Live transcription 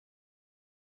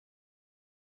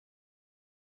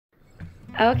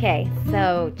Okay,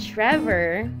 so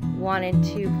Trevor wanted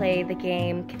to play the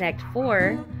game Connect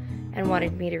 4 and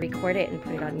wanted me to record it and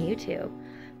put it on YouTube.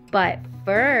 But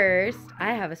first,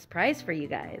 I have a surprise for you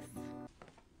guys.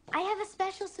 I have a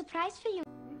special surprise for you.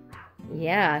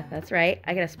 Yeah, that's right.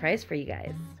 I got a surprise for you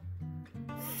guys.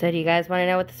 So do you guys want to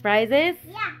know what the surprise is?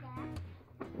 Yeah.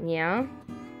 Yeah?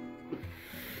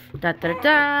 Da da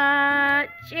da!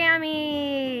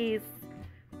 Jammies!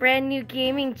 Brand new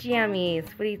gaming jammies.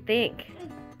 What do you think?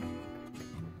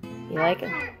 You like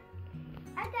it?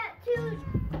 I got 2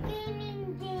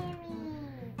 gaming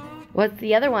jammies. What's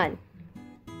the other one?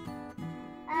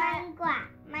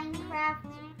 Minecraft.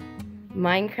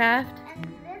 Minecraft? And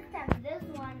this time, this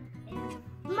one is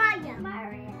Mario.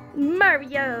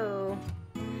 Mario!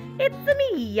 It's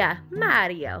me,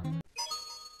 Mario.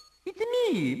 It's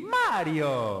me,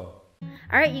 Mario.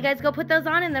 Alright, you guys go put those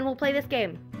on and then we'll play this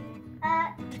game.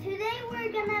 Today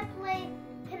we're gonna play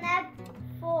Connect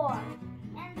 4.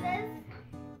 And this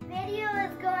video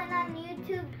is going on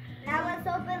YouTube. Now let's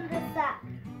open this up.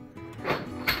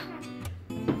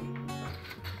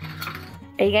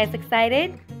 Are you guys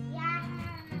excited? Yeah.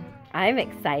 I'm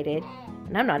excited.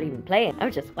 And I'm not even playing.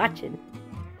 I'm just watching.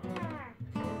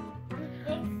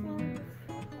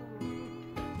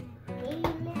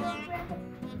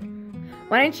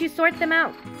 Why don't you sort them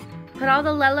out? Put all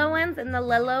the yellow ones in the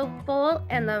yellow bowl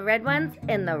and the red ones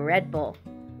in the red bowl.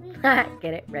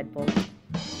 Get it? Red Bull.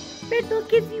 Red Bull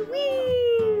gives you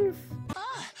wings.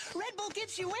 Red Bull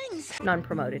gives you wings.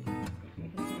 Non-promoted.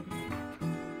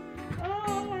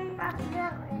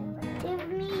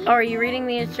 Oh, are you reading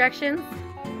the instructions?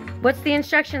 What's the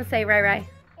instructions say, Rai?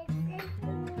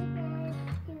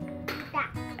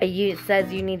 It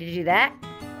says you need to do that?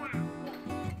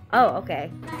 Oh, okay.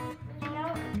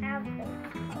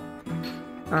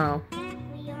 Oh.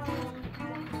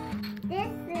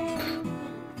 This is...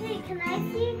 Hey, can I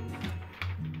see?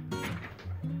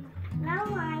 Now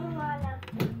I want to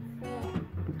fix it.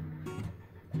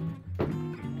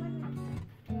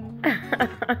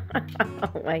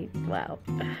 Oh my, wow.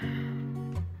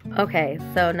 Okay,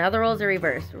 so now the roles are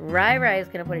reversed. Rai is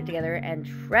going to put it together and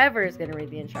Trevor is going to read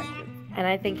the instructions. And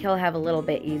I think he'll have a little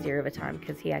bit easier of a time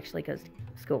because he actually goes to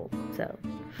school. So,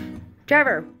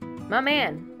 Trevor, my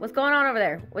man, what's going on over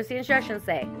there? What's the instructions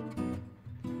say?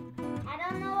 I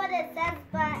don't know what it says,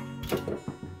 but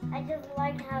I just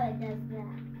like how it does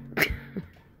that.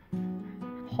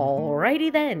 Alrighty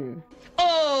then.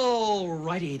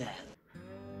 Alrighty then.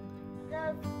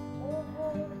 Those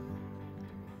ovals.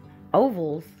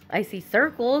 Ovals? I see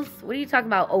circles. What are you talking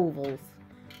about, ovals?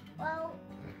 Well,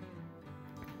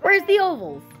 Where's the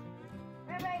ovals?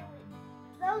 right.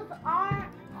 Those aren't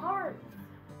hearts.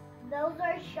 Those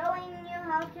are showing you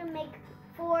how to make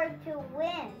 4 to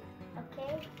win.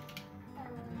 Okay?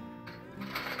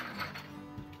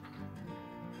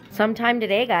 Sometime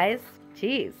today, guys.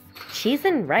 Jeez. Cheese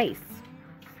and rice.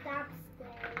 Stop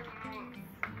staring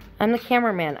at us. I'm the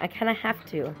cameraman. I kind of have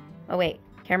to. Oh, wait.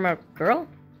 Camera girl?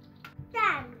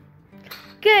 Done.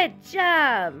 Good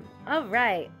job. All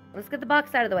right. Let's get the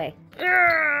box out of the way.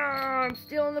 I'm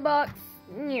stealing the box.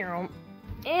 And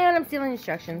I'm stealing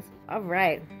instructions. All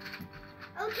right.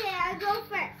 Okay, I go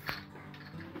first.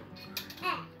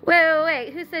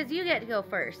 Wait. Who says you get to go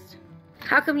first?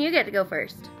 How come you get to go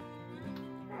first?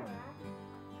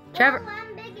 Trevor. Well,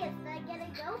 I'm biggest. I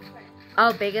get to go first.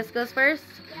 Oh, biggest goes first?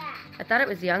 Yeah. I thought it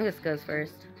was youngest goes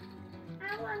first.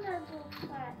 I want to go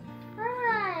first.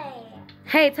 Hooray.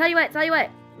 Hey, tell you what.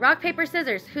 Rock, paper,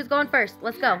 scissors. Who's going first?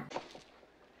 Let's go.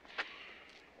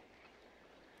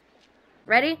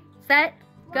 Ready, set,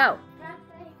 go.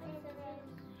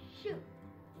 Shoot.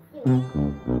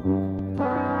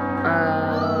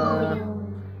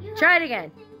 Try it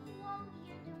again.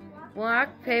 Rock,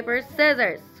 paper,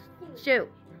 scissors. Shoot.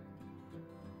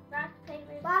 Rock,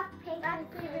 paper,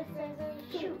 scissors,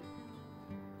 shoot.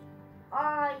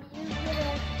 Oh, you did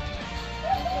it.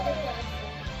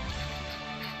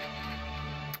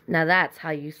 Now that's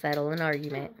how you settle an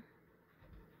argument.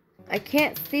 I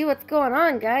can't see what's going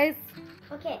on, guys.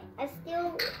 Okay, I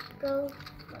still go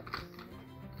first.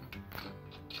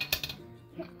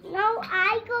 No,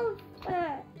 I go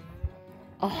first.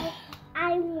 Oh.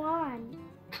 I won.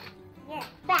 Yeah,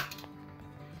 back.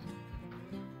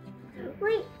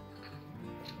 Wait.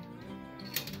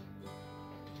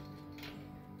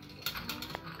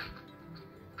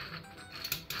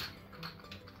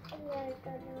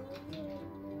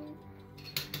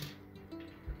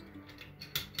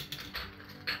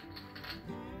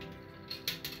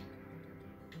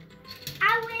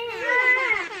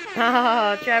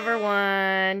 Oh, Trevor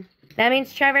won. That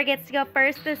means Trevor gets to go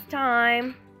first this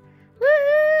time.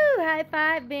 Woohoo! High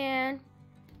five, Ben.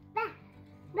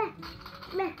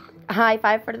 High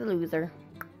five for the loser.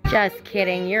 Just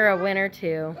kidding. You're a winner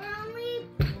too. We're only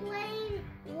playing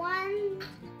one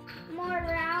more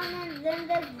round and then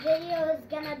this video is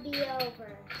gonna be over.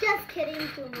 Just kidding,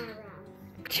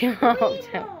 2 more rounds.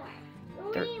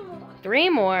 Three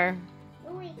more.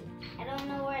 I don't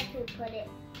know where to put it.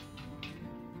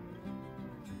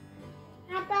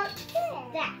 How about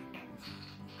stack?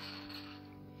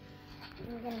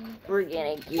 We're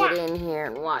gonna get in here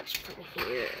and watch from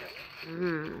here.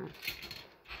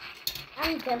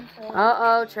 I'm good for it.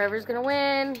 Uh-oh, Trevor's gonna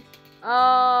win.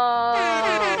 Oh.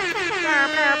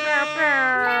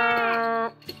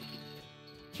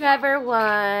 Trevor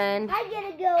won. I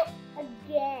gotta go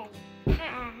again.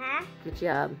 Good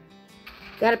job.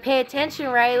 Gotta pay attention,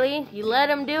 Riley. You let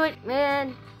him do it,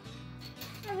 man.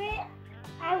 You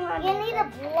need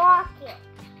to block it.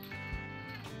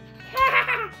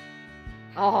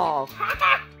 Oh.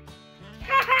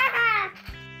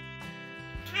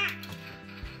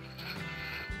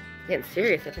 Getting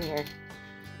serious up in here.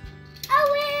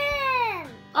 I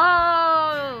win!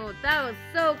 Oh, that was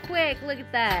so quick. Look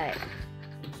at that.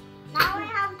 Now we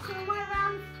have 2 more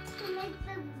rounds to make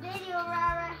this video,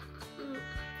 Rara.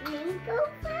 You go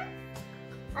first?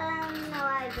 No,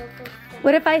 I go first.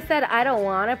 What if I said I don't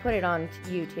want to put it on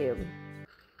YouTube?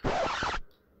 I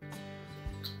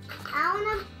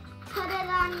want to put it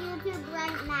on YouTube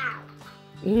right now.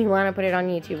 You want to put it on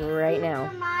YouTube right now?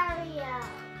 Super Mario.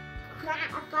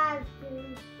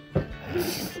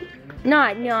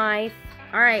 Not nice.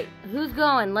 All right, who's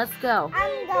going? Let's go.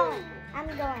 I'm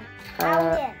going.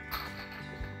 I'll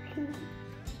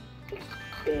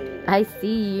win. I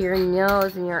see your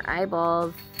nose and your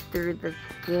eyeballs through the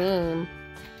game.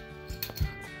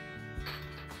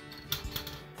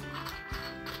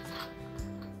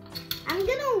 I'm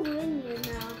gonna win, you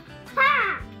know.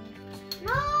 Ha!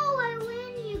 No, I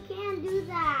win. You can't do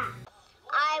that.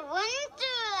 I wouldn't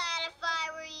do that if I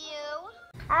were you.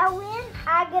 I win.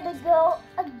 I gotta go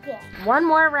again. One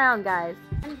more round, guys.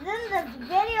 And then the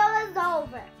video is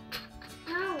over.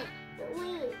 No,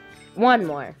 wait. One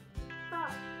more.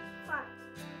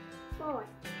 4.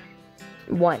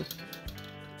 One.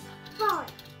 4.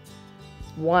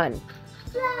 One.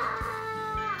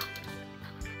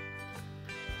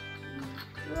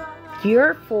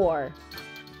 You're 4.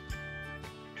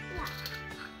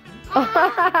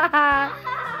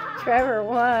 Trevor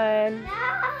won.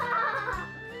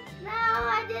 No,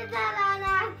 I did that on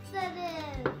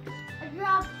accident. I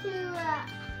dropped 2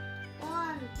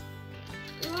 once.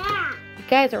 Yeah. You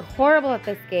guys are horrible at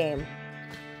this game.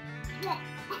 You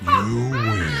win.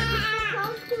 You're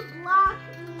supposed to block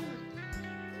me.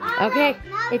 Okay,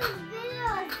 Now it's- the video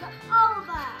is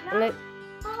over. Let-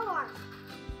 4.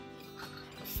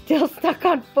 Still stuck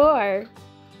on 4.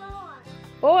 4.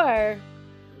 4.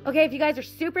 Okay, if you guys are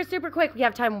super, super quick, we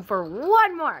have time for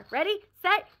one more. Ready,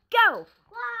 set, go.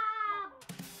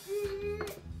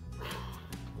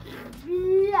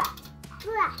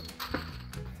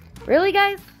 Really,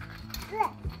 guys?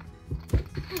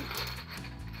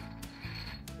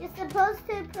 You're supposed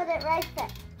to put it right there.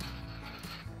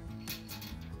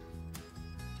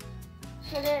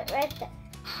 Put it right there.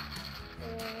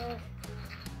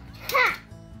 Ha!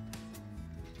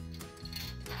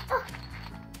 Oh.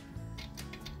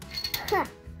 Huh.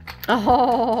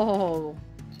 Oh.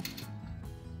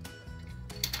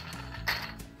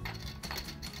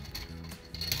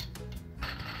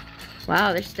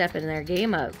 Wow, they're stepping their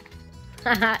game up.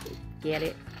 Get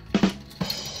it?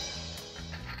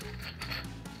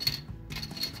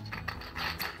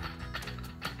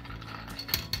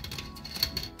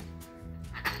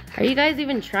 Are you guys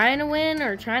even trying to win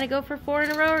or trying to go for 4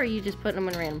 in a row, or are you just putting them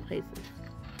in random places?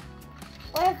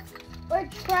 We're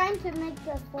trying to make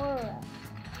the 4.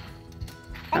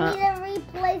 I need to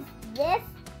replace this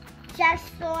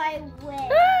just so I win.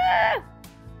 Ah!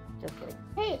 Just kidding.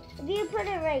 Hey, if you put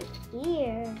it right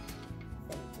here.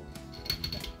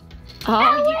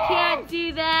 Oh, you can't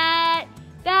do that.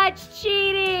 That's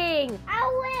cheating.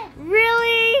 I win.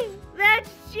 Really? That's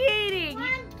cheating. 1,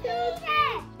 2, 3,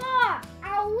 4.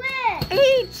 I win.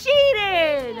 He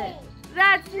cheated.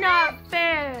 That's not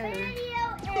fair.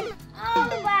 Video is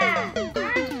over.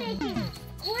 I'm making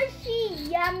squishy,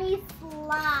 yummy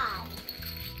slime.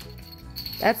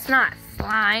 That's not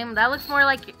slime. That looks more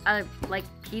like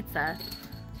pizza.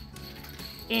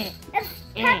 It's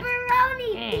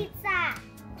pepperoni pizza.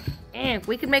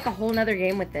 We could make a whole nother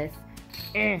game with this.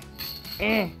 Now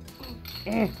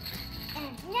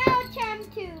time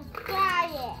to try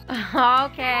it.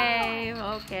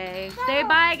 Okay. Say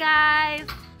bye, guys.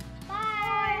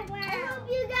 Bye. I hope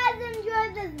you guys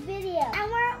enjoyed this video.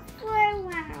 And we're for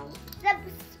wow.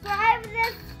 Subscribe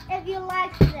this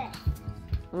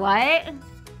What?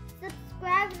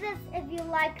 Subscribe this if you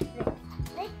like this.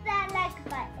 Click that like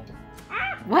button.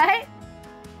 Ah! What?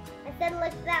 I said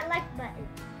click that like button.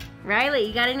 Riley,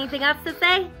 you got anything else to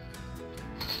say?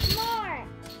 More.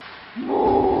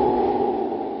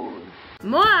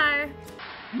 More?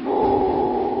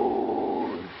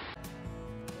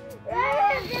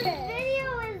 This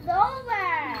video is over.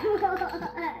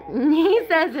 He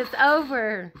says it's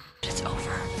over. It's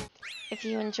over. If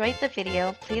you enjoyed the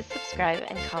video, please subscribe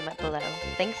and comment below.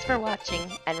 Thanks for watching,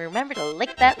 and remember to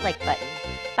lick that like button.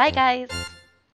 Bye guys!